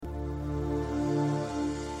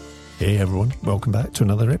Hey everyone, welcome back to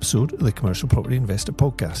another episode of the Commercial Property Investor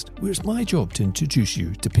Podcast, where it's my job to introduce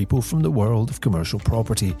you to people from the world of commercial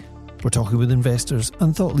property. We're talking with investors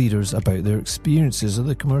and thought leaders about their experiences of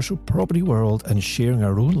the commercial property world and sharing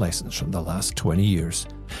our own lessons from the last 20 years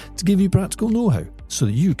to give you practical know-how so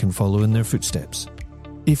that you can follow in their footsteps.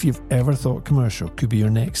 If you've ever thought commercial could be your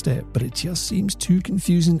next step, but it just seems too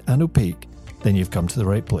confusing and opaque, then you've come to the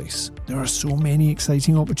right place. There are so many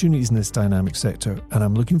exciting opportunities in this dynamic sector, and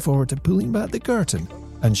I'm looking forward to pulling back the curtain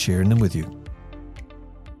and sharing them with you.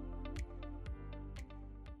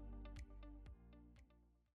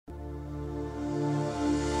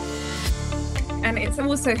 And it's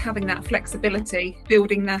also having that flexibility,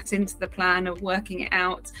 building that into the plan of working it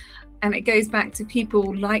out. And it goes back to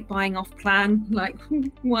people like buying off plan, like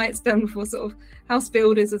why it's done for sort of house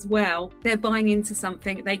builders as well. They're buying into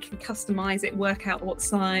something, they can customize it, work out what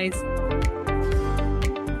size.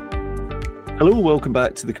 Hello, welcome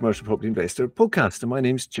back to the Commercial Property Investor Podcast. And my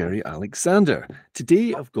name's Jerry Alexander.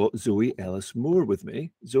 Today I've got Zoe Ellis-Moore with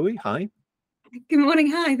me. Zoe, hi. Good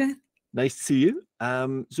morning, hi there. Nice to see you.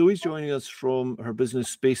 Zoe's joining us from her business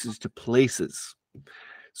Spaces to Places.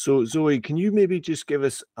 So Zoe, can you maybe just give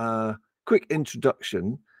us a quick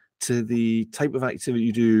introduction to the type of activity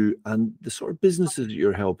you do and the sort of businesses that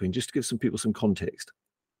you're helping, just to give some people some context?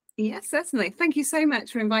 Yes, certainly. Thank you so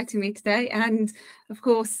much for inviting me today. And of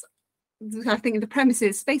course, I think the premise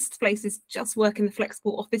is Spaces to Places just work in the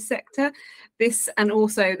flexible office sector. This and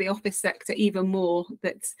also the office sector even more,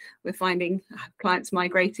 that we're finding clients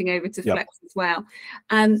migrating over to flex as well.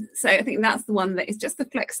 So I think that's the one that is just the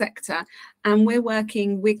flex sector. And we're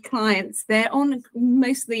working with clients. They're on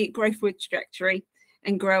mostly growth trajectory,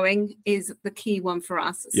 and growing is the key one for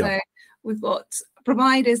us. So we've got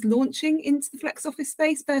providers launching into the flex office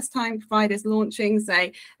space, first time providers launching,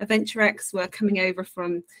 say AventureX were coming over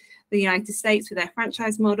from the United States with their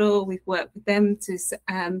franchise model. We've worked with them to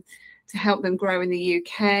help them grow in the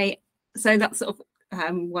UK. So that's sort of,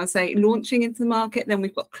 I'll say, launching into the market. Then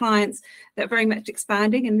we've got clients that are very much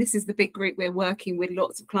expanding, and this is the big group we're working with.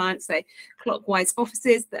 Lots of clients, say Clockwise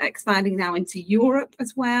offices that are expanding now into Europe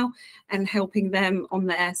as well, and helping them on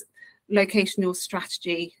their locational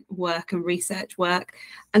strategy work and research work.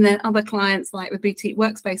 And then other clients like the boutique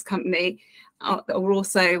workspace company are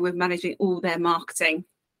also, we're managing all their marketing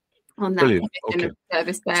on that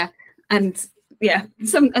service there. And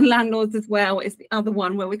some and landlords as well is the other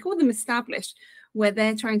one, where we call them established, where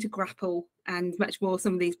they're trying to grapple and much more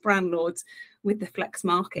some of these brand lords with the flex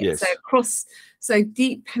market. So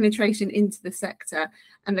deep penetration into the sector.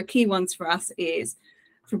 And the key ones for us is,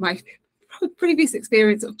 from my previous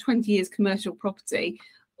experience of 20 years commercial property,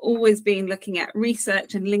 always been looking at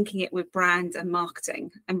research and linking it with brand and marketing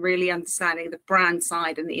and really understanding the brand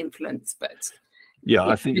side and the influence. But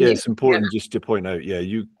I think it's important just to point out,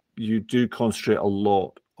 you do concentrate a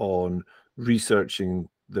lot on researching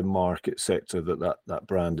the market sector that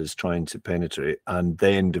brand is trying to penetrate, and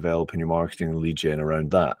then developing your marketing and lead gen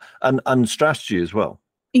around that, and strategy as well.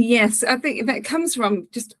 Yes, I think that comes from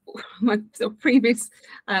just my sort of previous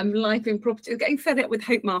life in property, getting fed up with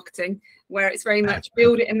hope marketing, where it's very much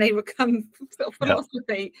build it and they become sort of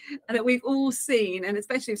philosophy, and that we've all seen. And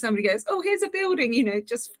especially if somebody goes, oh, here's a building,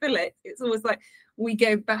 just fill it. It's always like we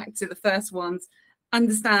go back to the first ones,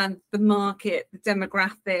 understand the market, the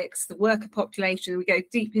demographics, the worker population. We go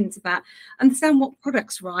deep into that, understand what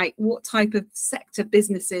products right, what type of sector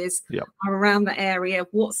businesses are around the area,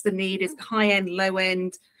 what's the need, is it high end, low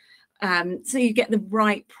end, so you get the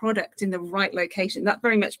right product in the right location. That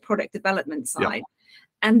very much product development side.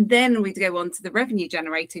 And then we go on to the revenue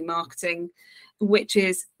generating marketing, which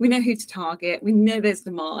is, we know who to target, we know there's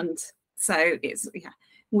demand, so it's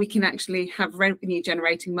we can actually have revenue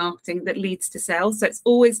generating marketing that leads to sales. So it's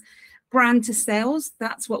always brand to sales.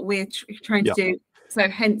 That's what we're trying to do. So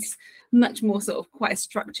hence much more sort of quite a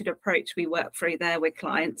structured approach we work through there with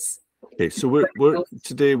clients. Okay, so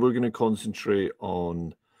today we're going to concentrate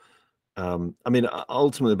on,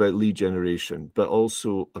 ultimately about lead generation, but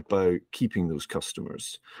also about keeping those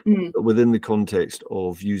customers within the context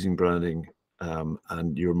of using branding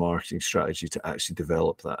and your marketing strategy to actually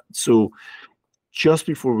develop that. So just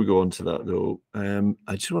before we go on to that, though,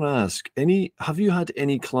 I just want to ask, have you had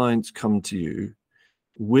any clients come to you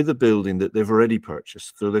with a building that they've already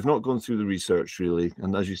purchased? So they've not gone through the research really.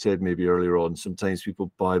 And as you said, maybe earlier on, sometimes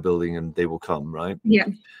people buy a building and they will come, right? Yeah.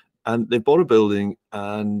 And they've bought a building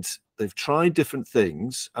and they've tried different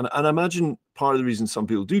things. And I imagine part of the reason some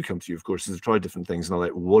people do come to you, of course, is they've tried different things and they're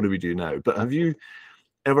like, what do we do now? But have you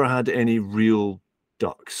ever had any real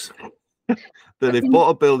ducks? That they've bought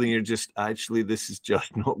a building, you're just, actually, this is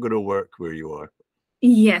just not going to work where you are?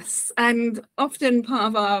 Yes, and often part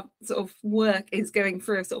of our sort of work is going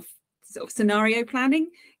through a sort of scenario planning,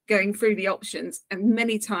 going through the options, and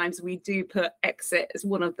many times we do put exit as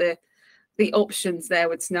one of the options there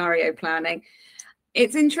with scenario planning.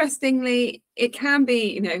 It's interestingly, it can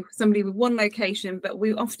be, somebody with one location, but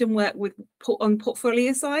we often work with on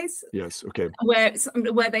portfolio size. Yes, okay.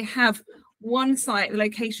 Where they have one site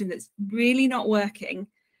location that's really not working,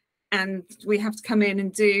 and we have to come in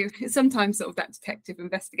and do sometimes sort of that detective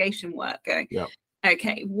investigation work, going,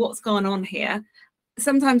 okay, what's gone on here?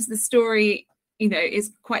 Sometimes the story,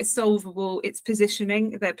 is quite solvable. It's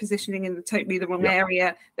positioning. They're positioning in totally the wrong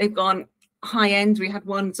area. They've gone high end. We had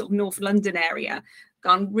one sort of North London area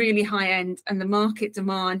gone really high end, and the market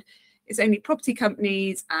demand is only property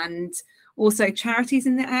companies and also charities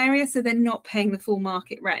in the area, so they're not paying the full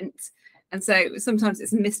market rent, and so sometimes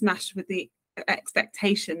it's a mismatch with the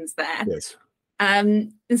expectations there. Yes.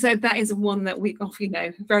 And so that is one that we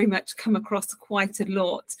very much come across quite a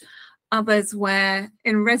lot. Others where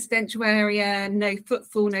in a residential area, no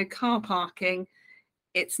footfall, no car parking,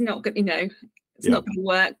 it's not good, it's not going to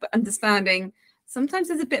work. But understanding sometimes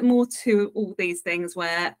there's a bit more to all these things,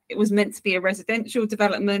 where it was meant to be a residential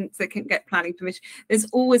development, they can get planning permission. There's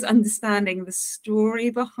always understanding the story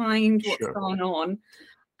behind what's gone on.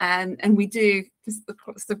 And we do,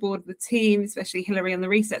 across the board, the team, especially Hilary on the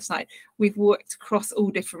research side, we've worked across all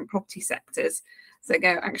different property sectors. So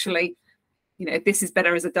actually, this is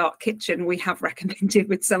better as a dark kitchen. We have recommended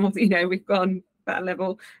with some of, we've gone that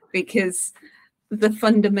level because the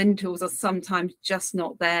fundamentals are sometimes just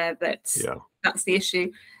not there. That's the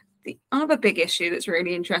issue. The other big issue that's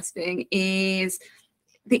really interesting is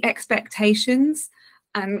the expectations.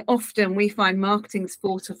 And often we find marketing's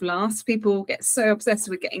fault of last. People get so obsessed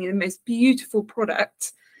with getting the most beautiful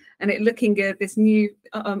product and it looking good, this new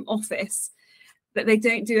office, that they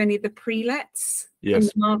don't do any of the pre-lets and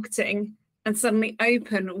the marketing, and suddenly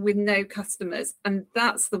open with no customers. And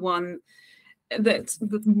that's the one that's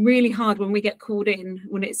really hard when we get called in,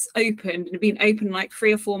 when it's opened and been open like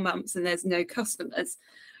 3 or 4 months and there's no customers.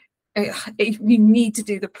 You need to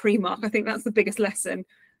do the pre-mark. I think that's the biggest lesson.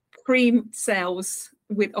 Pre-sales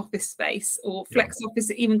with office space or flex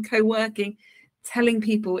office, even co-working, telling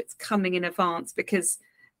people it's coming in advance, because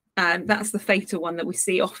that's the fatal one that we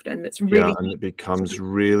see often. That's really and it becomes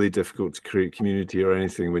really difficult to create community or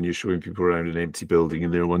anything when you're showing people around an empty building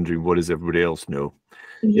and they're wondering, what does everybody else know?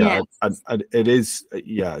 And it is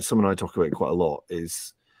someone I talk about quite a lot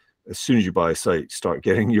is, as soon as you buy a site, start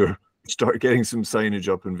getting some signage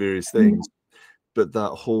up and various things. But that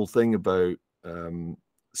whole thing about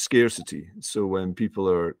scarcity, so when people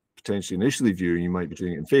are potentially initially viewing, you might be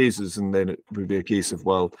doing it in phases, and then it would be a case of,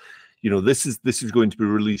 well, this is going to be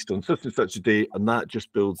released on such and such a date, and that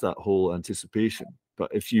just builds that whole anticipation.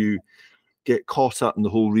 But if you get caught up in the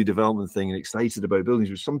whole redevelopment thing and excited about buildings,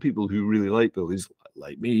 with some people who really like buildings,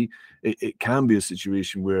 like me, it can be a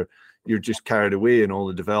situation where you're just carried away in all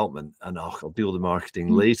the development, and I'll deal with the marketing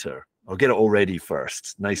later. I'll get it all ready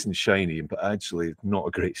first, nice and shiny, but actually not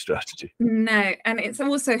a great strategy. No, and it's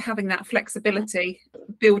also having that flexibility,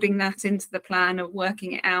 building that into the plan of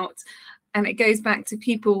working it out. And it goes back to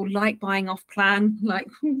people like buying off plan, like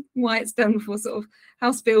why it's done for sort of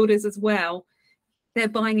house builders as well. They're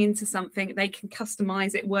buying into something, they can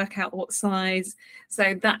customize it, work out what size.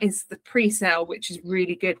 So that is the pre-sale, which is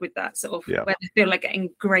really good with that sort of, where they feel like getting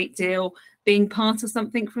a great deal, being part of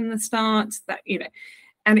something from the start, that,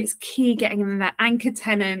 and it's key getting them that anchor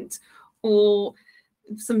tenant or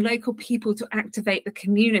some local people to activate the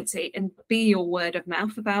community and be your word of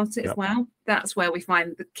mouth about it as well. That's where we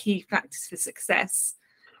find the key factors for success.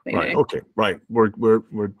 Right. Okay. Right.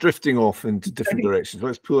 We're drifting off into different directions.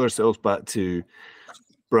 Let's pull ourselves back to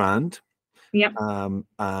brand.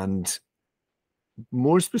 And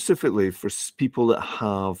more specifically for people that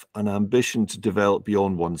have an ambition to develop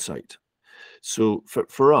beyond one site. So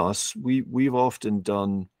for us, we've often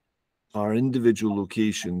done our individual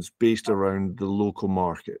locations based around the local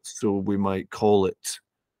market. So we might call it,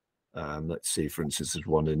 let's say, for instance, there's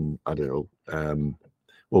one in, I don't know,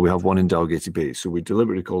 we have one in Dalgety Bay. So we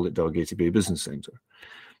deliberately called it Dalgety Bay Business Centre.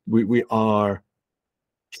 We are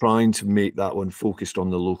trying to make that one focused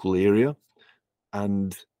on the local area.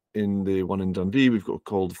 And in the one in Dundee, we've got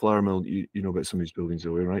called the Flour Mill. You know about some of these buildings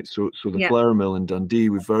away, right? So the Flour Mill in Dundee,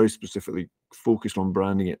 we've very specifically focused on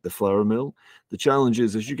branding it the Flour Mill. The challenge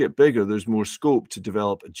is, as you get bigger, there's more scope to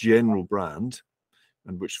develop a general brand,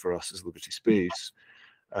 and which for us is Liberty Space.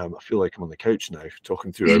 I feel like I'm on the couch now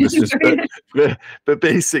talking through our business, but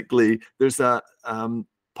basically there's that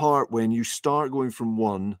part when you start going from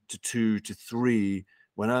 1 to 2 to 3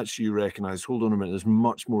 when actually you recognize, hold on a minute, there's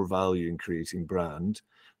much more value in creating brand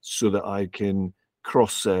so that I can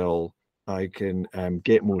cross-sell, I can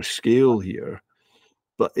get more scale here.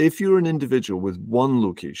 But if you're an individual with one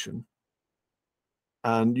location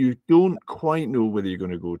and you don't quite know whether you're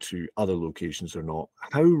going to go to other locations or not,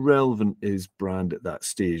 how relevant is brand at that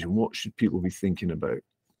stage, and what should people be thinking about?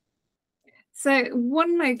 So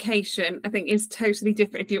one location, I think, is totally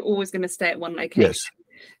different if you're always going to stay at one location. Yes.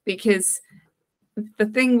 Because the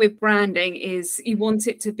thing with branding is you want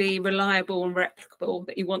it to be reliable and replicable,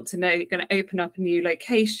 that you want to know you're going to open up a new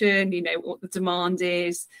location, you know what the demand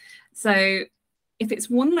is. So if it's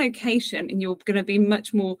one location and you're going to be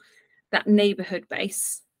much more that neighborhood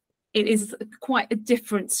base, it is quite a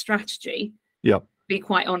different strategy. Yeah. Be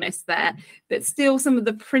quite honest there, but still some of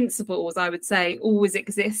the principles I would say always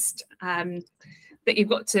exist, that you've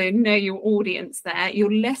got to know your audience there.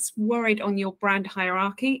 You're less worried on your brand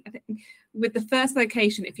hierarchy. I think with the first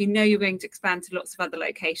location, if you know you're going to expand to lots of other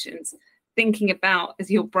locations, thinking about as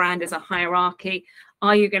your brand as a hierarchy,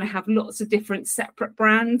 are you going to have lots of different separate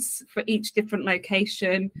brands for each different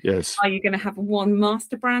location? Yes. Are you going to have one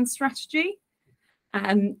master brand strategy?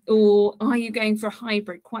 Or are you going for a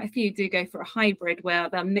hybrid? Quite a few do go for a hybrid where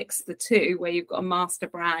they'll mix the two, where you've got a master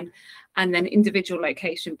brand and then individual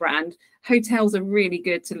location brand. Hotels are really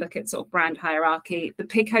good to look at sort of brand hierarchy. The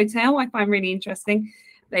Pig Hotel I find really interesting.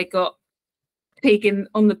 They've got pig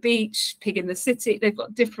on the beach, pig in the city. They've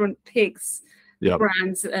got different pigs,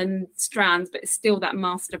 brands and strands, but it's still that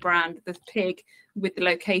master brand, the pig, with the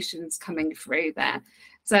locations coming through there.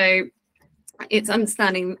 So it's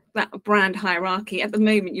understanding that brand hierarchy. At the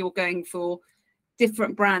moment, you're going for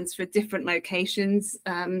different brands for different locations.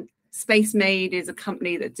 Space Made is a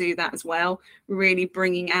company that do that as well, really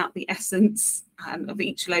bringing out the essence of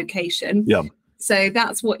each location. Yeah. So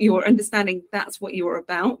that's what you're understanding. That's what you're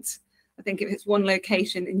about. I think if it's one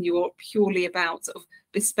location and you're purely about sort of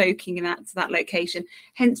bespoking that location,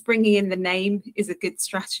 hence bringing in the name is a good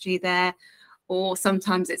strategy there. Or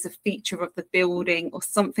sometimes it's a feature of the building or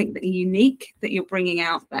something that unique that you're bringing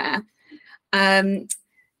out there. The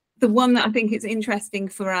one that I think is interesting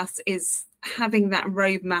for us is having that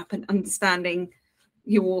roadmap and understanding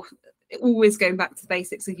you're always going back to the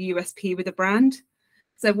basics of USP with a brand.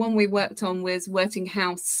 So one we worked on was Worting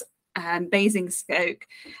House and Basingstoke.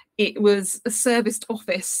 It was a serviced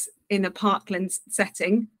office in a parkland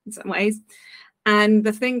setting in some ways. And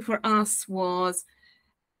the thing for us was,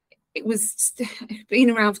 it was been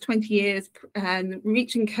around for 20 years and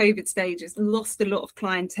reaching COVID stages, lost a lot of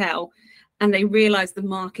clientele, and they realized the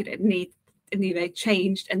market had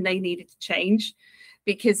changed and they needed to change,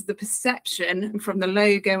 because the perception from the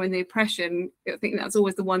logo and the impression, I think that's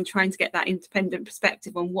always the one trying to get that independent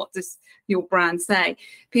perspective on what does your brand say.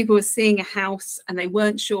 People were seeing a house and they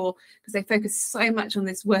weren't sure because they focused so much on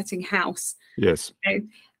this Worting House. Yes.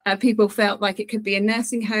 People felt like it could be a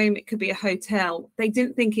nursing home, it could be a hotel. They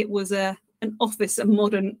didn't think it was an office, a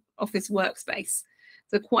modern office workspace.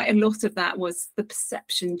 So quite a lot of that was the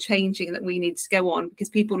perception changing that we needed to go on, because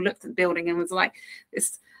people looked at the building and was like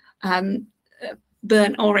this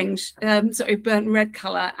burnt red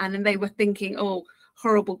colour, and then they were thinking, oh,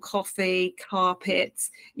 horrible coffee, carpets,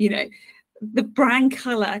 the brand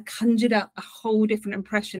colour conjured up a whole different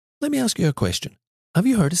impression. Let me ask you a question. Have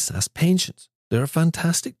you heard of SAS Pensions? They're a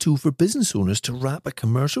fantastic tool for business owners to wrap a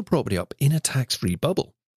commercial property up in a tax-free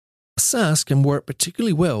bubble. SAS can work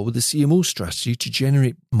particularly well with the CMO strategy to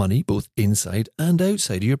generate money both inside and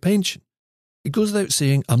outside of your pension. It goes without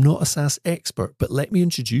saying, I'm not a SAS expert, but let me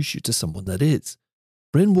introduce you to someone that is.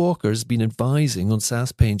 Bryn Walker has been advising on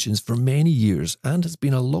SAS pensions for many years and has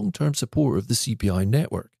been a long-term supporter of the CPI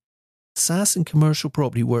network. SAS and commercial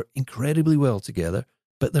property work incredibly well together,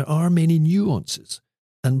 but there are many nuances,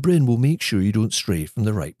 and Bryn will make sure you don't stray from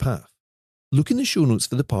the right path. Look in the show notes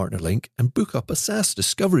for the partner link and book up a SAS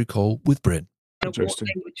discovery call with Bryn. What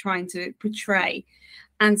they were trying to portray.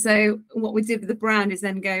 And so what we did with the brand is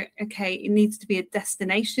then go, okay, it needs to be a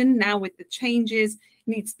destination. Now with the changes,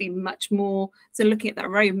 it needs to be much more. So looking at that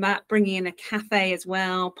roadmap, bringing in a cafe as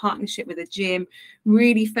well, partnership with a gym,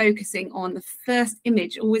 really focusing on the first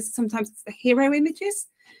image. Always, sometimes it's the hero images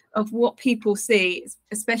of what people see,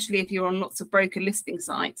 especially if you're on lots of broker listing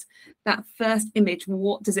sites. That first image,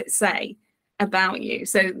 what does it say about you?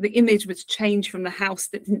 So the image was changed from the house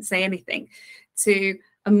that didn't say anything to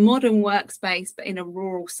a modern workspace, but in a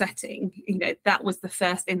rural setting. That was the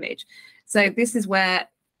first image. So this is where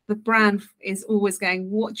the brand is always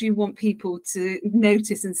going, what do you want people to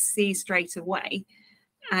notice and see straight away?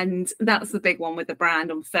 And that's the big one with the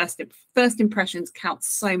brand. On first impressions count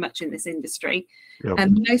so much in this industry. Yep.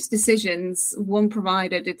 And most decisions, one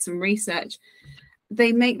provider did some research,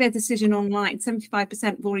 they make their decision online. 75%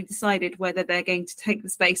 have already decided whether they're going to take the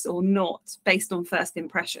space or not based on first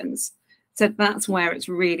impressions. So that's where it's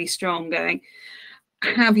really strong going.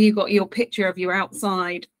 Have you got your picture of your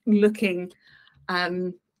outside looking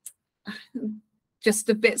just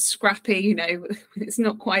a bit scrappy, you know, it's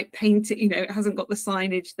not quite painted, you know, it hasn't got the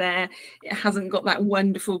signage there, it hasn't got that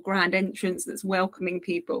wonderful grand entrance that's welcoming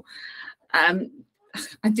people.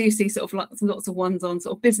 I do see sort of lots of ones on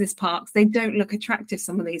sort of business parks. They don't look attractive,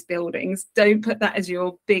 some of these buildings. Don't put that as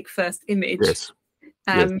your big first image. Yes.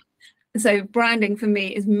 Yes. So branding for me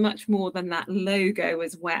is much more than that logo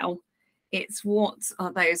as well. It's what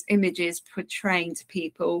are those images portraying to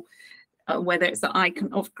people, whether it's the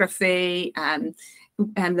iconography and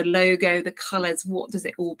the logo, the colours, what does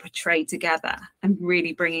it all portray together, and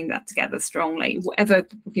really bringing that together strongly, whatever,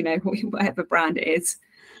 you know, whatever brand it is.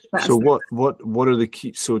 So what are the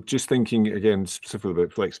key? So just thinking again specifically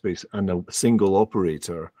about FlexSpace and a single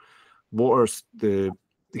operator, what are the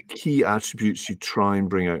key attributes you try and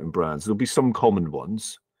bring out in brands? There'll be some common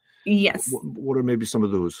ones. Yes. What are maybe some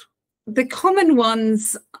of those? The common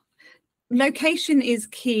ones, location is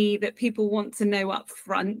key, that people want to know up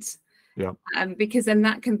front. Yeah. Because then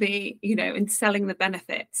that can be, you know, in selling the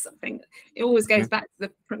benefits. I think it always goes back to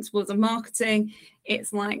the principles of marketing.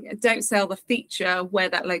 It's like, don't sell the feature where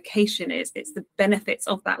that location is. It's the benefits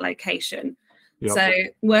of that location. Yep. So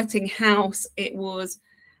Worthing House, it was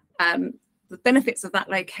the benefits of that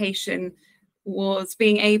location was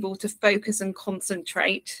being able to focus and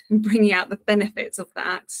concentrate and bringing out the benefits of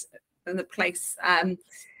that and the place.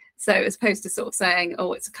 So as opposed to sort of saying,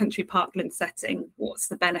 oh, it's a country parkland setting, what's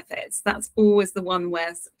the benefits? That's always the one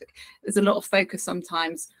where there's a lot of focus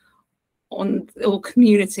sometimes on or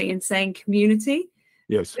community and saying community.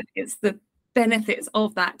 Yes. It's the benefits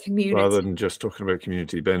of that community. Rather than just talking about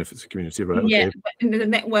community benefits of community, right? Yeah, okay. And the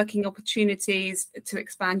networking opportunities to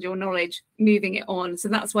expand your knowledge, moving it on. So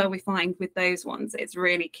that's where we find with those ones, it's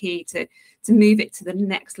really key to move it to the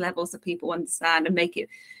next level so people understand and make it,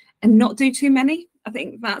 and not do too many. I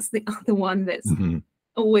think that's the other one that's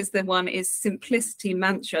always the one is simplicity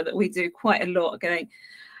mantra that we do quite a lot. Going,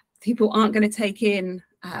 people aren't going to take in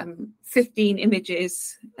 15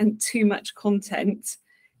 images and too much content.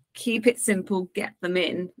 Keep it simple, get them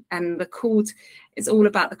in, and the call it's all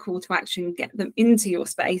about the call to action. Get them into your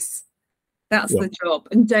space. That's the job,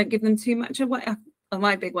 and don't give them too much away.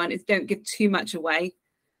 My big one is don't give too much away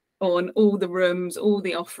on all the rooms, all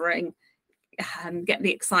the offering. Get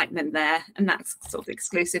the excitement there, and that's sort of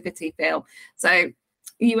exclusivity feel. So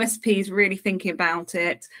USP is really thinking about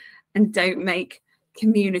it, and don't make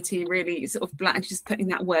community really sort of black. Just putting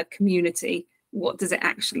that word community, what does it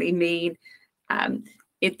actually mean?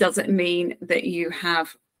 It doesn't mean that you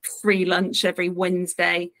have free lunch every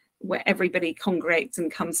Wednesday where everybody congregates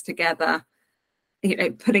and comes together. You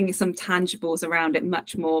know, putting some tangibles around it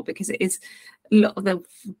much more, because it is a lot of the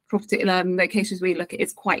property locations we look at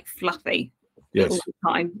is quite fluffy. Yes. All the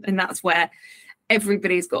time, and that's where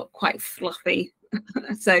everybody's got quite fluffy.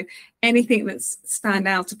 So anything that's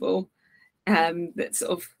standoutable, that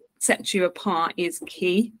sort of sets you apart is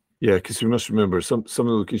key. Yeah, because we must remember some of the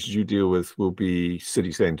locations you deal with will be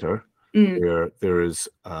city centre, where there is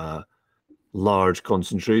a large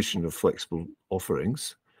concentration of flexible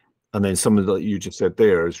offerings. And then some of that you just said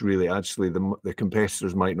there is really actually the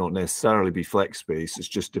competitors might not necessarily be flex space. It's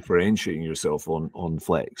just differentiating yourself on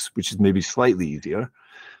flex, which is maybe slightly easier.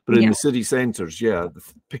 But in the city centres,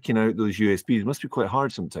 picking out those USPs must be quite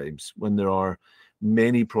hard sometimes when there are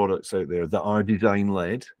many products out there that are design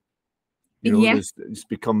led. You know, it's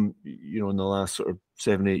become, you know, in the last sort of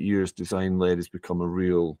 7-8 years, design led has become a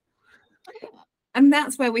real. And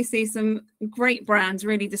that's where we see some great brands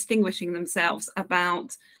really distinguishing themselves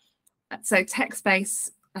about. So TechSpace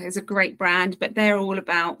is a great brand, but they're all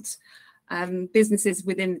about businesses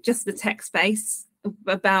within just the tech space,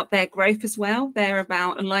 about their growth as well. They're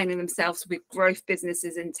about aligning themselves with growth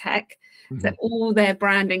businesses in tech. So all their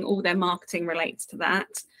branding, all their marketing relates to that.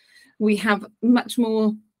 We have much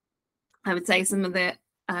more, I would say, some of the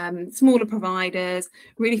smaller providers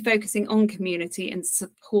really focusing on community and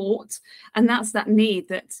support. And that's that need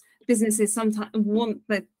that businesses sometimes want.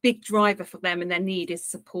 The big driver for them and their need is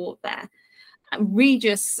support there.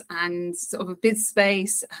 Regis and sort of a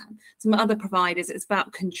BizSpace, some other providers, it's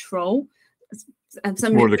about control. And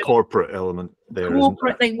some more the corporate element there.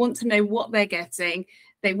 Corporate, they want to know what they're getting.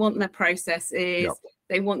 They want their processes. Yep.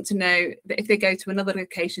 They want to know that if they go to another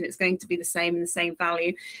location, it's going to be the same and the same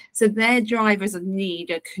value. So their drivers of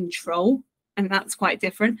need are control, and that's quite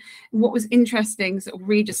different. What was interesting, sort of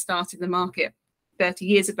Regis started the market 30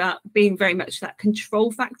 years about being very much that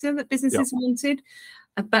control factor that businesses wanted.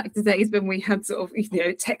 back to days when we had sort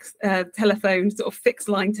of, text, telephone, sort of fixed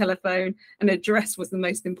line telephone, and address was the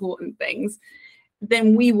most important things.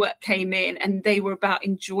 Then WeWork came in, and they were about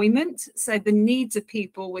enjoyment. So the needs of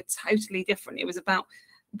people were totally different. It was about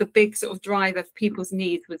the big sort of drive of people's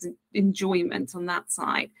needs was enjoyment on that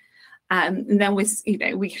side. And then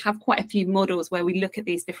we have quite a few models where we look at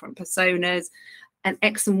these different personas. An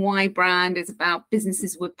X and Y brand is about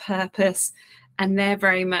businesses with purpose, and they're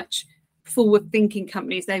very much forward-thinking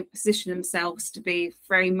companies. They position themselves to be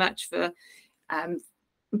very much for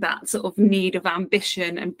that sort of need of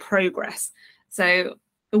ambition and progress. So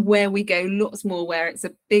where we go lots more, where it's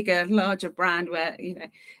a bigger, larger brand, where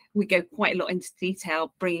we go quite a lot into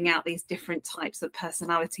detail, bringing out these different types of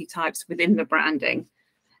personality types within the branding.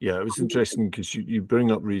 Yeah, it was interesting because you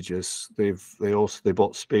bring up Regis. They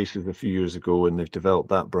bought Spaces a few years ago, and they've developed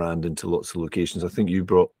that brand into lots of locations. I think you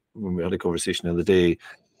brought, when we had a conversation the other day,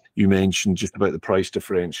 you mentioned just about the price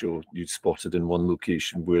differential you'd spotted in one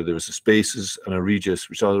location where there was a Spaces and a Regis,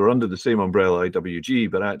 which are under the same umbrella,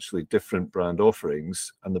 IWG, but actually different brand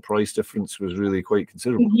offerings, and the price difference was really quite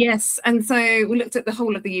considerable. Yes, and so we looked at the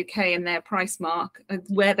whole of the UK and their price mark,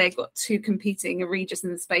 where they got two competing, a Regis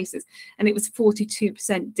and the Spaces, and it was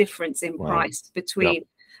 42% difference in price between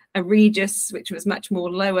a Regis, which was much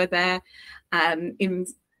more lower there, in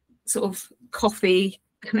sort of coffee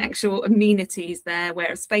and actual amenities there,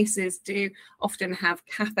 whereas Spaces do often have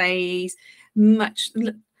cafes, much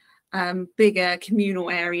bigger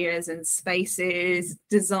communal areas and spaces,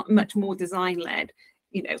 much more design led.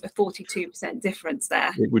 A 42% difference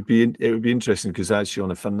there. It would be interesting because actually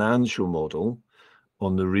on a financial model,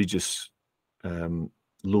 on the Regis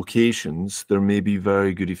locations, there may be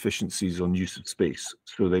very good efficiencies on use of space.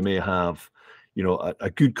 So they may have,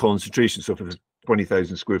 a good concentration. So if it's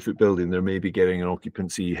 20,000 square foot building, they may be getting an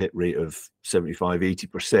occupancy hit rate of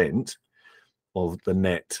 75-80% of the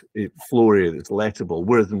net floor area that's lettable.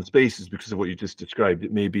 Whereas in the Spaces, because of what you just described,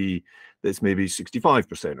 it's maybe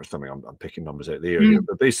 65% or something. I'm picking numbers out of the air here,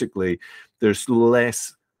 but basically there's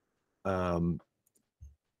less. I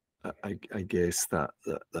guess that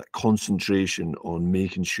concentration on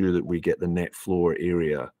making sure that we get the net floor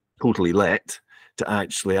area totally let, to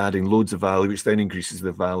actually adding loads of value, which then increases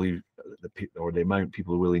the value or the amount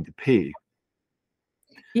people are willing to pay.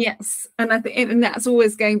 Yes, and I think, and that's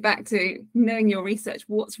always going back to knowing your research.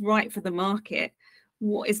 What's right for the market?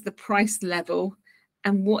 What is the price level,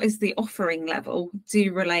 and what is the offering level?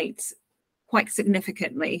 Do relate quite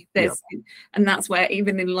significantly. And that's where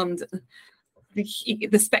even in London,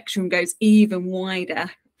 the spectrum goes even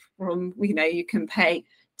wider. From you can pay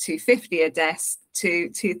 £250 a desk to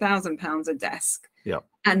 £2,000 a desk. Yeah,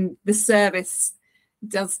 and the service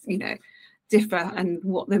does differ, and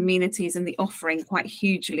what the amenities and the offering quite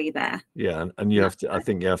hugely there. Yeah, and you have to. I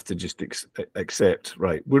think you have to just accept.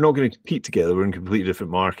 Right, we're not going to compete together. We're in completely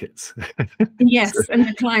different markets. Yes, and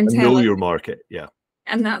the clientele. Know your market. Yeah,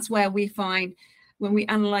 and that's where we find when we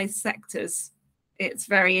analyze sectors, it's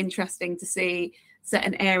very interesting to see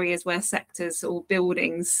certain areas where sectors or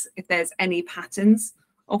buildings, if there's any patterns.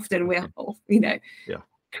 Often we're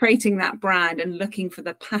creating that brand and looking for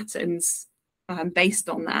the patterns based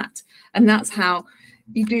on that. And that's how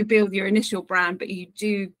you do build your initial brand, but you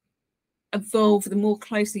do evolve the more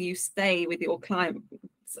closer you stay with your clients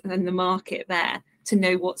and the market there to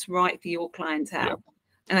know what's right for your clientele. Yeah.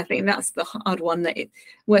 And I think that's the hard one, that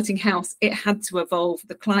Worting House, it had to evolve.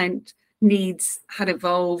 The client needs had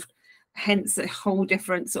evolved, hence a whole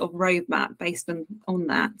different sort of roadmap based on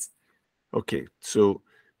that. Okay, so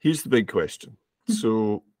here's the big question.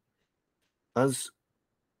 So as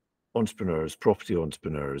entrepreneurs, property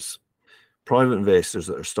entrepreneurs, private investors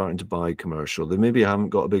that are starting to buy commercial, they maybe haven't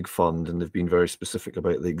got a big fund and they've been very specific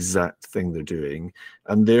about the exact thing they're doing,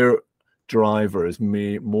 and their driver is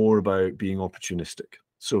more about being opportunistic.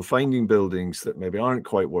 So finding buildings that maybe aren't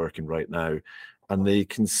quite working right now, and they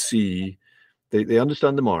can see, they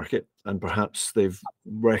understand the market, and perhaps they've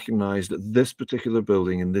recognized that this particular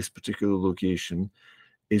building in this particular location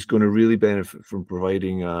is going to really benefit from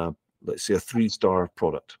providing let's say a 3-star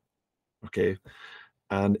product. Okay,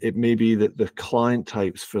 and it may be that the client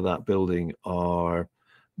types for that building are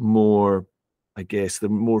more, I guess, the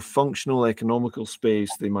more functional, economical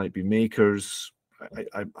space. They might be makers.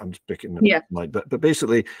 I'm just picking them. Yeah. But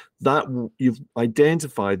basically, that you've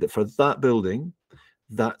identified that for that building,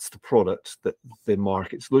 that's the product that the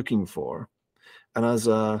market's looking for. And as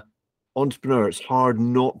a entrepreneur, it's hard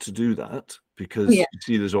not to do that because you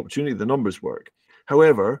see there's opportunity, the numbers work.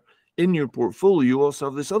 However, in your portfolio, you also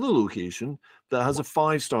have this other location that has a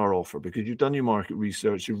 5-star offer because you've done your market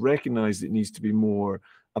research, you've recognized it needs to be more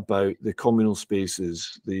about the communal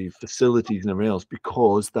spaces, the facilities and everything else,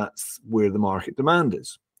 because that's where the market demand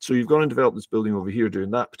is. So you've gone and developed this building over here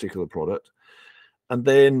doing that particular product. And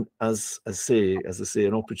then as I say,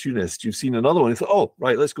 an opportunist, you've seen another one and thought, oh,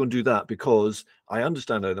 right, let's go and do that because I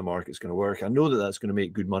understand how the market's going to work. I know that that's going to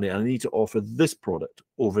make good money and I need to offer this product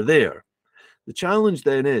over there. The challenge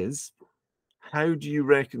then is, how do you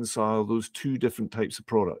reconcile those two different types of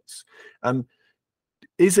products?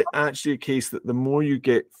 Is it actually a case that the more you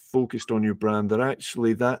get focused on your brand, that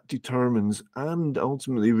actually that determines and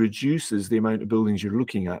ultimately reduces the amount of buildings you're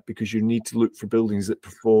looking at, because you need to look for buildings that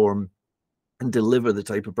perform and deliver the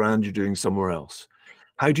type of brand you're doing somewhere else?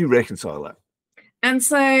 How do you reconcile that? And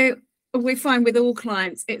so we find with all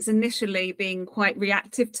clients, it's initially being quite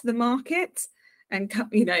reactive to the market and,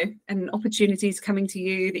 you know, and opportunities coming to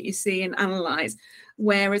you that you see and analyze.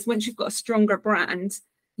 Whereas once you've got a stronger brand,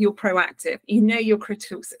 you're proactive. You know your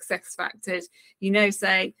critical success factors. You know,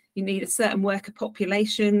 say you need a certain worker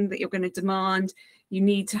population that you're going to demand. You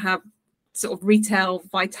need to have sort of retail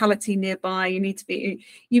vitality nearby. You need to be,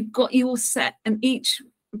 you've got your set, and each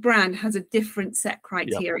brand has a different set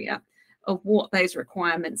criteria of what those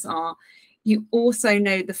requirements are. You also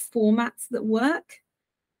know the formats that work.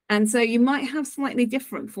 And so you might have slightly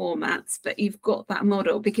different formats, but you've got that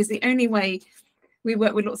model, because the only way we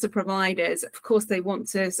work with lots of providers, of course, they want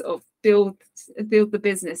to sort of build the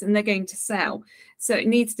business and they're going to sell. So it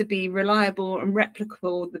needs to be reliable and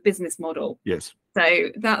replicable, the business model. Yes. So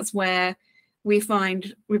that's where we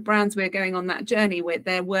find with brands, we're going on that journey where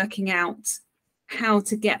they're working out how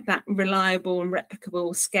to get that reliable and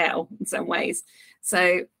replicable scale in some ways.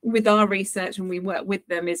 So with our research, and we work with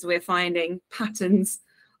them, is we're finding patterns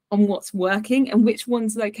on what's working and which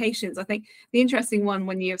ones locations. I think the interesting one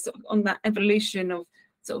when you're sort of on that evolution of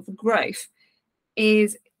sort of growth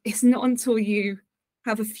is it's not until you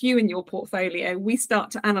have a few in your portfolio, we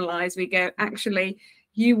start to analyze, we go, actually,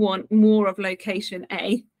 you want more of location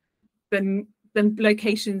A than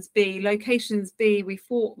locations B. Locations B we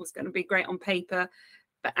thought was going to be great on paper,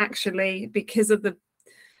 but actually because of the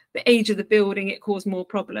age of the building, it caused more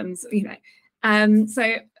problems, you know. So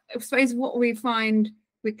I suppose what we find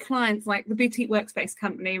with clients like the boutique workspace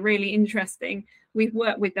company, really interesting. We've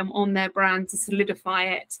worked with them on their brand to solidify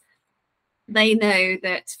it. They know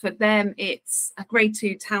that for them, it's a grade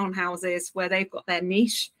 2 townhouses where they've got their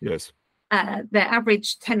niche. Yes. Their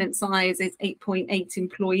average tenant size is 8.8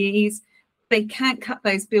 employees. They can't cut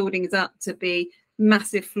those buildings up to be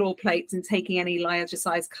massive floor plates and taking any larger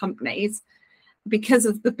size companies, because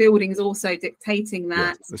of the buildings also dictating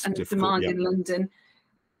that, and the demand in London.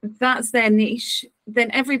 That's their niche. Then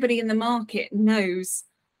everybody in the market knows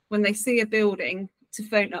when they see a building to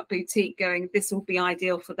phone up boutique going, this will be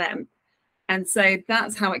ideal for them. And so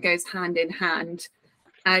that's how it goes hand in hand.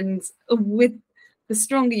 And with the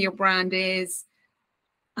stronger your brand is,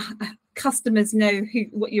 customers know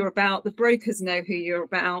what you're about, the brokers know who you're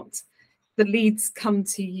about, the leads come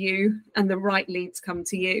to you, and the right leads come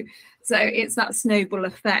to you. So it's that snowball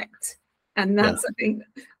effect. And that's, I think,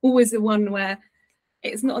 always the one where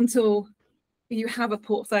it's not until you have a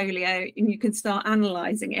portfolio and you can start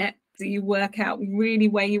analysing it do you work out really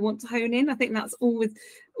where you want to hone in. I think that's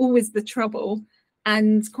always the trouble.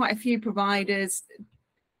 And quite a few providers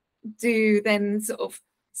do then sort of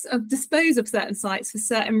dispose of certain sites for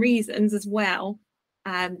certain reasons as well,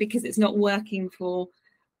 because it's not working for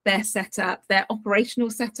their setup, their operational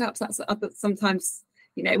setups. That's sometimes,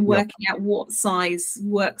 you know, working out what size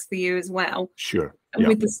works for you as well. Sure. And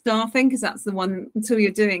with the staffing, because that's the one until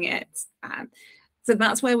you're doing it. So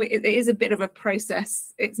that's where it is a bit of a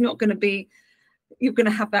process. It's not going to be, you're going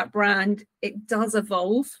to have that brand. It does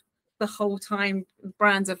evolve the whole time.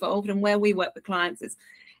 Brands evolved, and where we work with clients is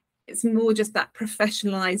it's more just that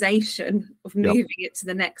professionalization of moving it to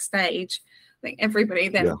the next stage. I think everybody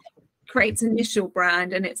then creates initial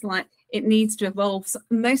brand, and it's like it needs to evolve. So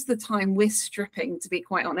most of the time we're stripping, to be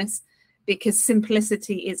quite honest, because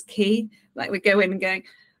simplicity is key. Like we go in and going,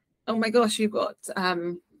 oh my gosh, you've got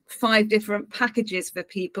 5 different packages for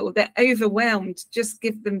people. They're overwhelmed. Just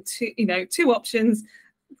give them 2 options.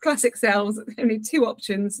 Classic sales, only 2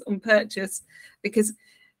 options on purchase, because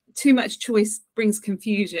too much choice brings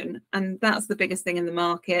confusion, and that's the biggest thing in the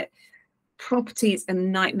market. Property is a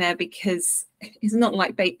nightmare because it's not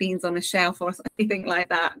like baked beans on a shelf or anything like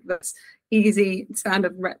that. That's easy,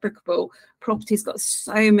 standard, replicable. Property's got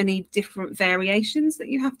so many different variations that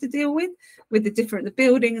you have to deal with the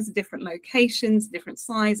buildings, the different locations, different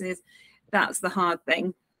sizes. That's the hard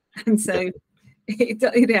thing. And so,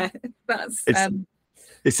 that's.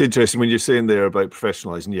 It's interesting when you're saying there about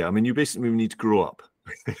professionalising. Yeah, I mean, you basically need to grow up.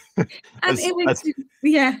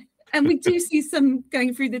 And we do see some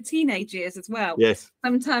going through the teenage years as well. Yes.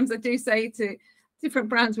 Sometimes I do say to different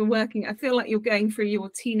brands we're working, I feel like you're going through your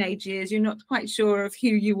teenage years. You're not quite sure of who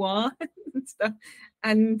you are and stuff.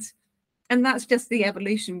 And that's just the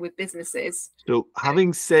evolution with businesses. So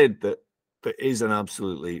having said that, there is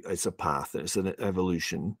it's a path, it's an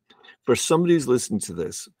evolution. For somebody who's listening to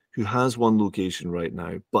this, who has one location right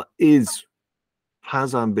now, but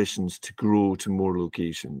has ambitions to grow to more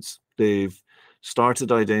locations, they've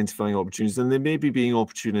started identifying opportunities, and they may be being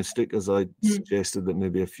opportunistic, as I suggested that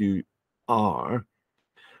maybe a few are.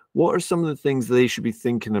 What are some of the things they should be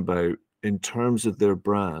thinking about in terms of their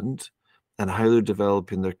brand and how they're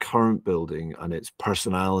developing their current building and its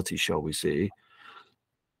personality, shall we say,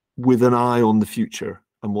 with an eye on the future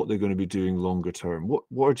and what they're going to be doing longer term?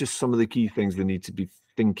 What are just some of the key things they need to be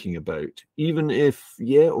thinking about? Even if,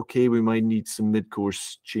 okay, we might need some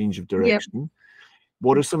mid-course change of direction. Yep.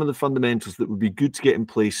 What are some of the fundamentals that would be good to get in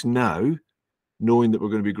place now, knowing that we're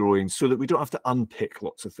going to be growing, so that we don't have to unpick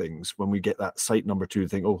lots of things when we get that site number 2 and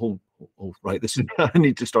think, oh, right, this is, I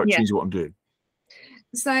need to start changing what I'm doing.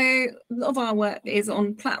 So a lot of our work is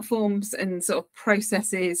on platforms and sort of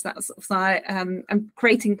processes, that sort of side, and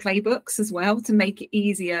creating playbooks as well to make it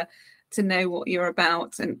easier to know what you're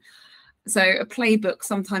about. And so a playbook,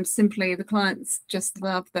 sometimes simply the clients just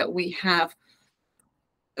love that we have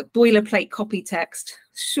a boilerplate copy text,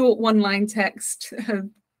 short 1-line text,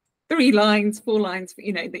 3 lines, 4 lines,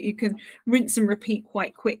 that you can rinse and repeat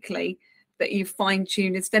quite quickly, that you fine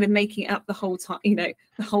tune instead of making it up the whole time, the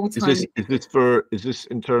whole time. Is this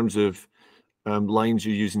in terms of lines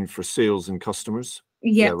you're using for sales and customers?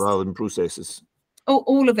 Yes. Yeah, rather than processes.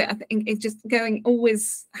 All of it. I think it's just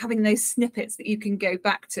always having those snippets that you can go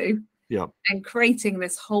back to. Yeah. And creating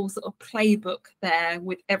this whole sort of playbook there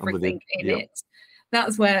with everything in it.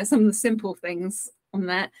 That's where some of the simple things on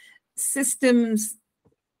that. Systems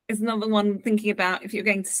is another one, thinking about if you're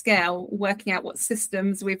going to scale, working out what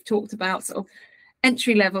systems. We've talked about sort of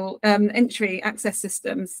entry access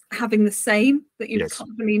systems, having the same, that you're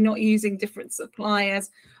constantly not using different suppliers.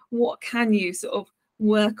 What can you sort of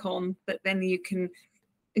work on that then you can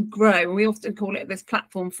grow? We often call it this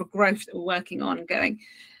platform for growth that we're working on, going,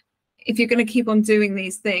 if you're going to keep on doing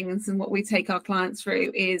these things, and what we take our clients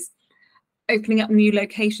through is opening up new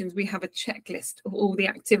locations. We have a checklist of all the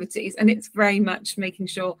activities, and it's very much making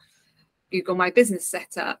sure Google My Business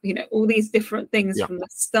setup, all these different things from the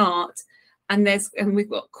start. And we've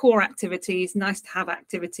got core activities, nice to have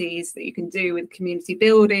activities that you can do with community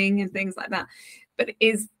building and things like that. But it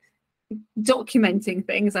is documenting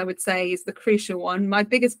things, I would say, is the crucial one. My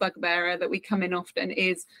biggest bugbearer that we come in often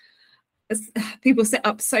is people set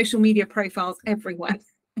up social media profiles everywhere,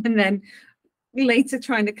 and then later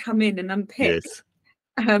trying to come in and unpick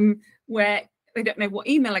where they don't know what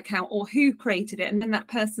email account or who created it, and then that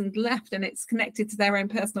person's left and it's connected to their own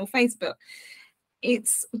personal Facebook.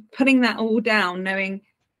 It's putting that all down, knowing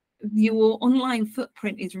your online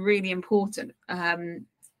footprint is really important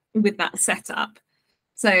with that setup.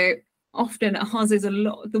 So often at ours is a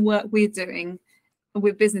lot of the work we're doing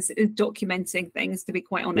with business is documenting things, to be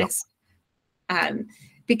quite honest,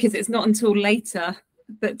 because it's not until later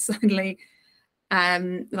that suddenly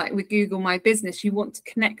like with Google My Business, you want to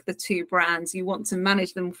connect the 2 brands, you want to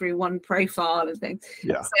manage them through one profile and things.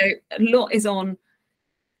 So a lot is on,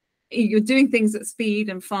 you're doing things at speed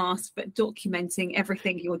and fast, but documenting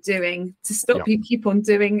everything you're doing to stop you keep on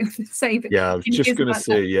doing the same. I was just going to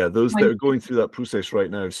say, those that are going through that process right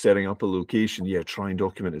now of setting up a location, try and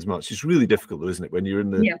document as much. It's really difficult though, isn't it, when you're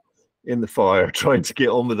in the fire trying to get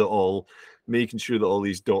on with it all, making sure that all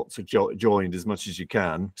these dots are joined as much as you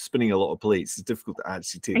can, spinning a lot of plates. It's difficult to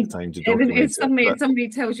actually take the time to document it. If somebody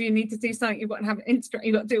tells you need to do something, you've got to have an instrument,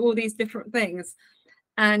 you've got to do all these different things.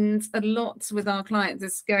 And a lot with our clients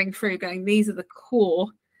is going through, these are the core,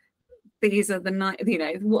 these are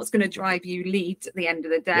the, what's going to drive you leads at the end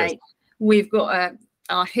of the day. We've got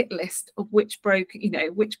our hit list of which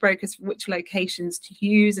brokers, which locations to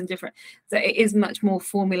use and different. So it is much more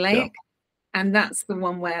formulaic. And that's the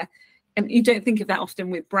one where, and you don't think of that often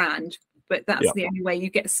with brand, but that's the only way you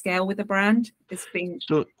get scale with a brand. It's been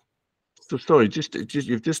so sorry, just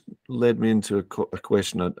you've just led me into a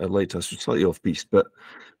question I'd like to ask, slightly off piste, but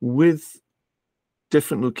with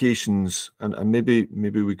different locations, and maybe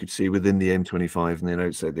we could say within the M25 and then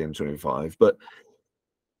outside the M25, but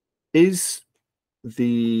is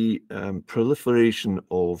the proliferation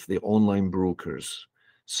of the online brokers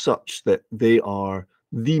such that they are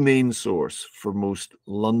the main source for most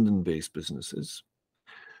London-based businesses?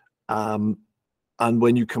 And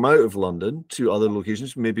when you come out of London to other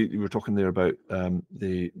locations, maybe you were talking there about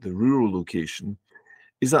the rural location,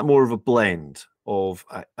 is that more of a blend? of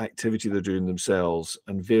activity they're doing themselves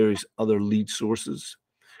and various other lead sources.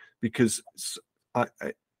 Because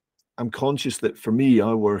I'm conscious that for me,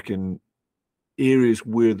 I work in areas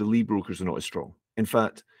where the lead brokers are not as strong. In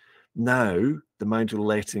fact, now the amount of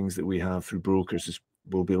lettings that we have through brokers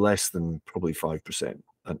will be less than probably 5%.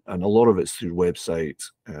 And a lot of it's through websites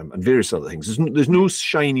and various other things. There's no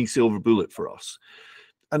shiny silver bullet for us.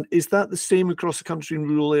 And is that the same across the country in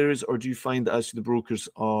rural areas, or do you find that actually the brokers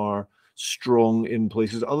are strong in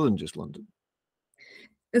places other than just London?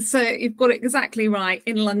 So you've got it exactly right.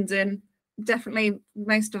 In London, definitely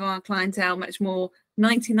most of our clientele, much more,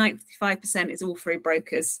 95% is all through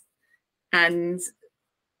brokers. And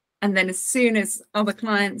then as soon as other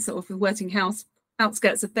clients sort of working house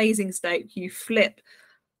outskirts of Basingstoke, you flip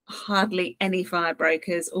hardly any fire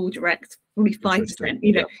brokers, all direct, only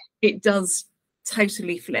 5%. It does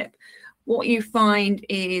totally flip. What you find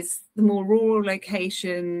is the more rural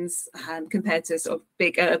locations compared to sort of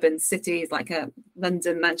big urban cities like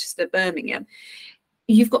London, Manchester, Birmingham,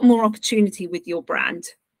 you've got more opportunity with your brand.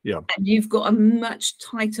 Yeah. And you've got a much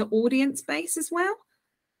tighter audience base as well.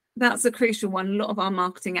 That's a crucial one. A lot of our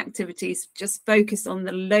marketing activities just focus on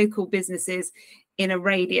the local businesses in a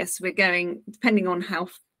radius. We're going, depending on how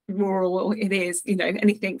rural it is,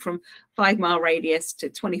 anything from 5-mile radius to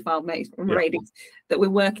 25-mile radius that we're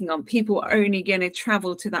working on. People are only going to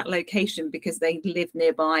travel to that location because they live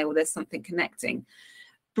nearby or there's something connecting.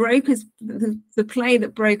 Brokers, the play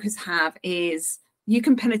that brokers have is you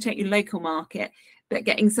can penetrate your local market, but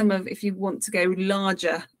getting some of, if you want to go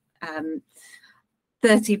larger,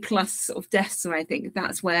 30 plus sort of desks or anything,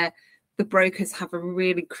 that's where the brokers have a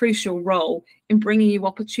really crucial role in bringing you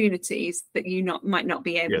opportunities that you might not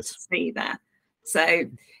be able to see there. So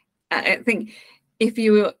I think it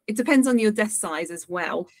depends on your desk size as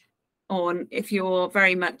well, on if you're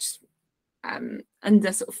very much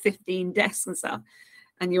under sort of 15 desks and stuff,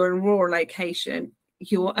 and you're in a rural location,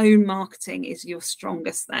 your own marketing is your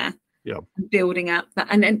strongest there. Yeah. Building up that,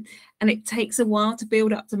 and it takes a while to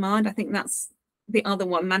build up demand. I think that's the other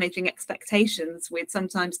one, managing expectations with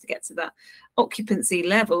sometimes to get to that occupancy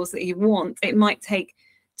levels that you want. It might take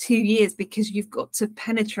 2 years because you've got to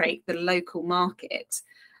penetrate the local market.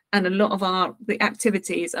 And a lot of the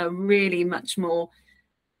activities are really much more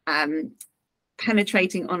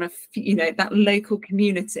penetrating on that local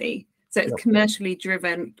community. So it's commercially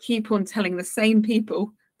driven, keep on telling the same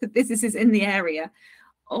people that businesses in the area.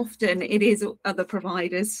 Often it is other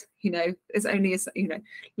providers, there's only,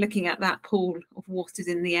 looking at that pool of what is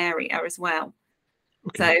in the area as well.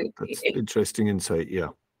 Okay, so that's interesting insight. Yeah.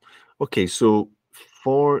 Okay, so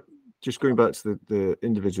for just going back to the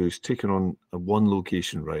individual who's taken on one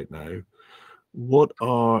location right now,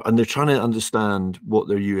 and they're trying to understand what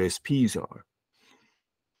their USPs are.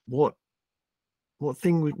 What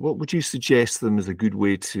would you suggest them as a good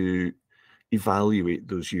way to evaluate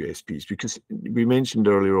those USPs? Because we mentioned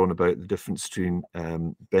earlier on about the difference between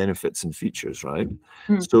benefits and features, right?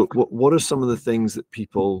 Mm-hmm. So what are some of the things that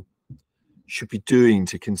people should be doing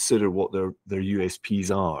to consider what their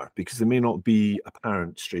USPs are? Because they may not be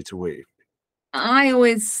apparent straight away. I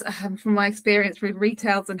always, from my experience with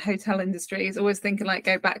retails and hotel industries, always thinking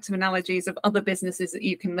go back to analogies of other businesses that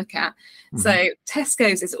you can look at. Mm-hmm. So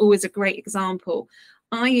Tesco's is always a great example.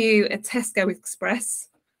 Are you a Tesco Express?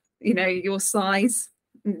 Your size,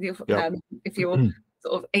 if you're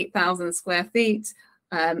sort of 8,000 square feet,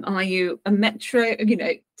 are you a metro,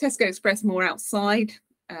 Tesco Express more outside,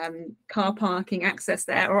 car parking access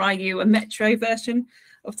there, or are you a metro version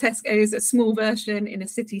of Tesco's, a small version in a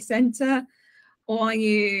city centre, or are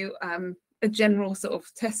you a general sort of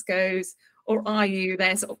Tesco's, or are you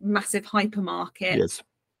their sort of massive hypermarket? Yes.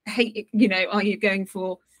 Are you going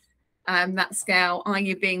for that scale? Are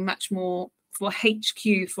you being much more for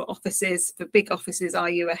HQ for offices, for big offices? Are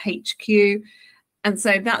you a HQ? And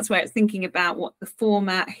so that's where it's thinking about what the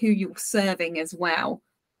format, who you're serving as well,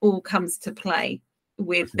 all comes to play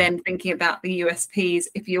with then thinking about the USPs.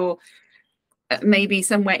 If you're maybe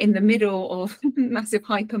somewhere in the middle of massive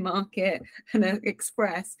hypermarket and an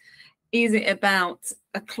express, is it about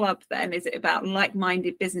a club then? Is it about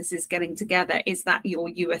like-minded businesses getting together? Is that your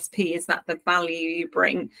USP? Is that the value you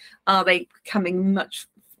bring? Are they coming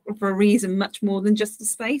for a reason much more than just the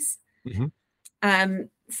space? Mm-hmm.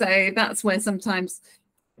 So that's where sometimes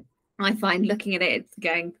I find looking at it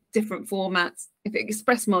going different formats. If it's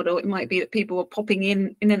express model, it might be that people are popping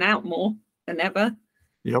in and out more than ever.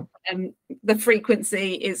 Yep. The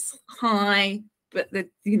frequency is high, but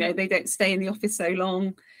they don't stay in the office so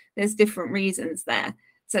long. There's different reasons there.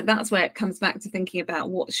 So that's where it comes back to thinking about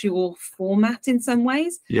what's your format in some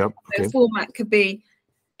ways. Yep. Okay. The format could be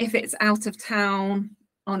if it's out of town,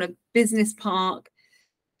 On a business park,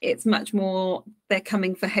 it's much more, they're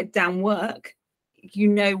coming for head down work. You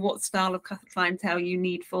know what style of clientele you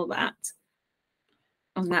need for that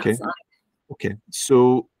on that side. Okay,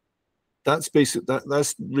 so that's basic.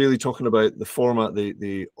 That's really talking about the format,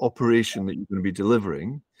 the operation that you're going to be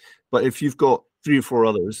delivering. But if you've got 3 or 4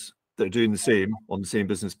 others that are doing the same on the same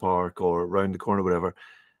business park or around the corner, whatever,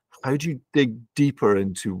 how do you dig deeper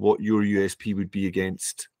into what your USP would be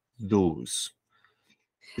against those?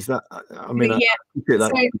 Is that, I mean, I think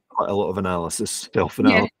that's quite a lot of analysis,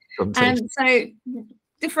 self-analysis. So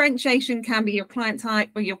differentiation can be your client type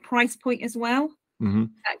or your price point as well.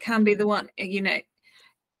 That can be the one, you know,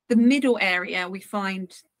 the middle area we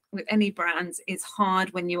find with any brands is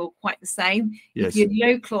hard when you're quite the same. If you're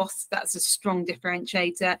low cost, that's a strong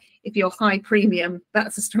differentiator. If you're high premium,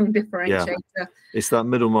 that's a strong differentiator. It's that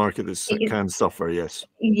middle market that can suffer,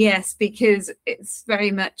 Yes, because it's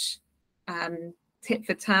very much tit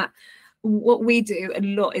for tat. What we do a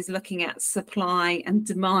lot is looking at supply and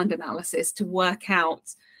demand analysis to work out,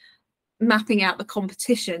 mapping out the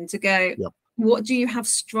competition to go, what do you have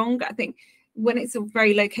strong? I think when it's a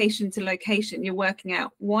very location to location, you're working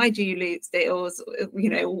out, why do you lose deals? You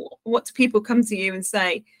know, what do people come to you and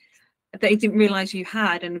say they didn't realize you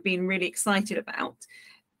had and have been really excited about?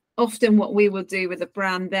 Often what we will do with a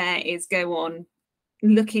brand there is go on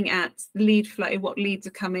looking at lead flow, what leads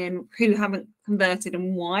have come in, who haven't converted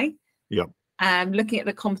and why. Looking at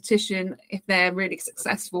the competition, if they're really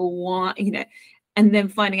successful, why, you know, and then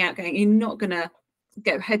finding out, going, you're not going to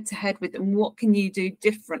go head to head with them. What can you do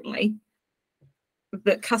differently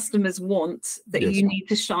that customers want that you need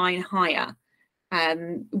to shine higher?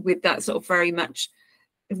 With that sort of very much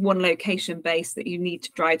one location base that you need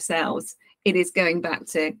to drive sales, it is going back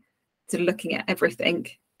to looking at everything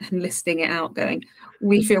and listing it out, going,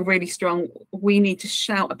 we feel really strong, we need to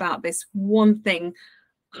shout about this one thing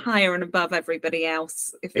higher and above everybody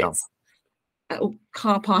else. If it's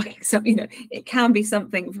car parking, so, you know, it can be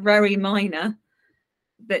something very minor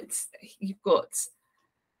that you've got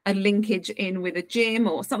a linkage in with a gym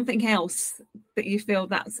or something else that you feel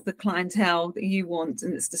that's the clientele that you want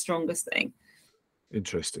and it's the strongest thing.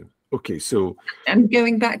 Interesting. Okay, so and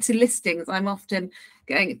going back to listings, I'm often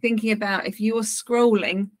thinking about if you're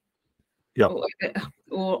scrolling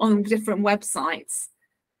or on different websites,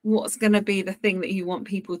 what's going to be the thing that you want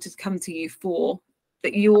people to come to you for,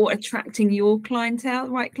 that you're attracting your clientele,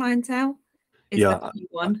 right clientele? Is the key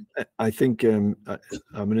one. I think I'm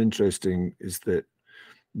interesting is that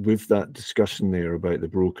with that discussion there about the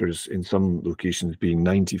brokers in some locations being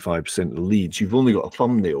 95% of the leads, you've only got a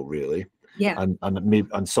thumbnail really,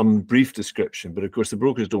 and some brief description. But of course, the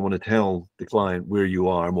brokers don't want to tell the client where you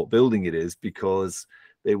are and what building it is, because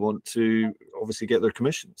they want to obviously get their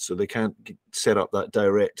commission, so they can't set up that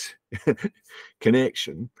direct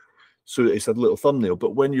connection. So it's a little thumbnail.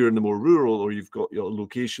 But when you're in the more rural, or you've got your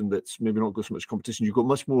location that's maybe not got so much competition, you've got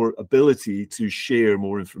much more ability to share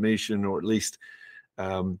more information, or at least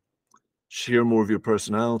share more of your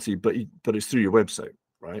personality. But it's through your website,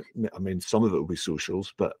 right? I mean, some of it will be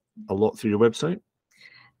socials, but a lot through your website.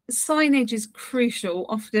 Signage is crucial.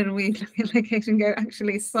 Often we look at location, go,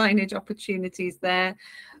 actually signage opportunities there,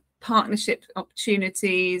 partnership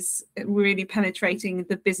opportunities, really penetrating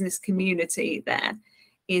the business community there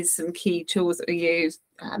is some key tools that are used.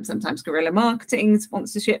 Sometimes guerrilla marketing,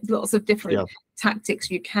 sponsorship, lots of different tactics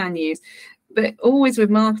you can use. But always with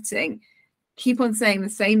marketing, keep on saying the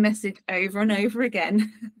same message over and over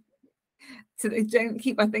again. So they don't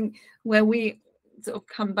keep, I think, where we sort of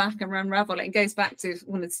come back and unravel it, goes back to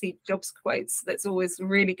one of Steve Jobs' quotes that's always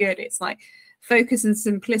really good. It's like focus and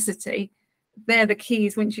simplicity. They're the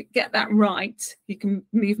keys. Once you get that right, you can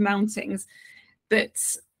move mountains. But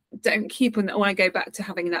don't keep on, I go back to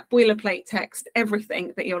having that boilerplate text,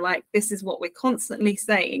 everything that you're like, this is what we're constantly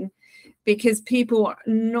saying, because people are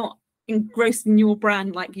not engrossed in your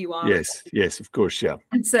brand like you are. Yes, of course, yeah.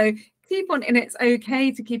 And so keep on, and it's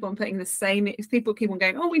okay to keep on putting the same, if people keep on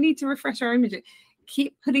going, oh, we need to refresh our images,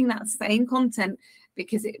 keep putting that same content,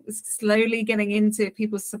 because it's slowly getting into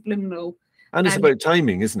people's subliminal. And it's about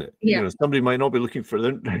timing, isn't it? You know, somebody might not be looking for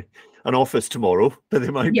an office tomorrow, but they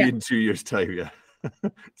might be in 2 years' time, so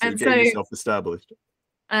and get yourself established.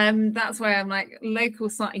 That's where I'm like,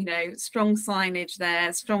 local, you know, strong signage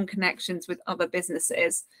there, strong connections with other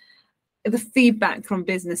businesses. The feedback from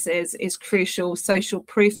businesses is crucial. Social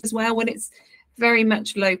proof as well. When it's very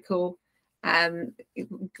much local, you've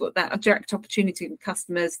got that direct opportunity with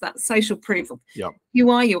customers, that social proof.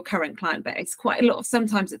 You are your current client base. Quite a lot of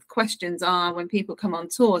sometimes the questions are when people come on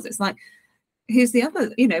tours, it's like, who's the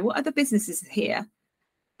other, you know, what other businesses here?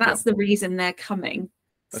 That's the reason they're coming.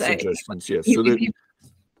 That's interesting. Yes. So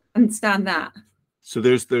understand that. So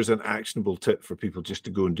there's an actionable tip for people just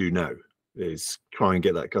to go and do now, is try and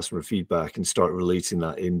get that customer feedback and start relating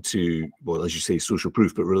that into, well, as you say, social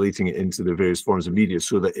proof, but relating it into the various forms of media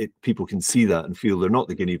so that people can see that and feel they're not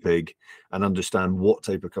the guinea pig and understand what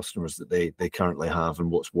type of customers that they currently have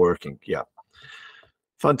and what's working. Yeah.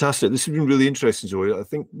 Fantastic. This has been really interesting, Zoe. I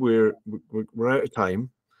think we're out of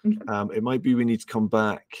time. It might be we need to come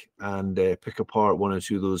back and pick apart one or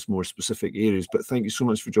two of those more specific areas, but thank you so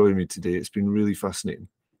much for joining me today. It's been really fascinating.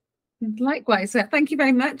 Likewise, thank you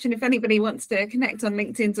very much. And if anybody wants to connect on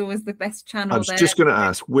LinkedIn, it's always the best channel. I was just going to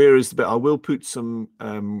ask, where is the bit? I will put some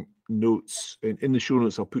notes in the show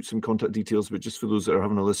notes. I'll put some contact details, but just for those that are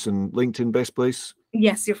having a listen, LinkedIn, best place?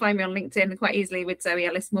 Yes, you'll find me on LinkedIn quite easily with Zoe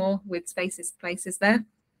Ellis-Moore with spaces, places there.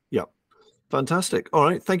 Yeah, fantastic. All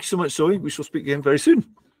right, thank you so much, Zoe. We shall speak again very soon.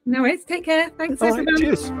 No worries. Take care. Thanks, everyone.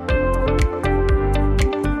 Cheers.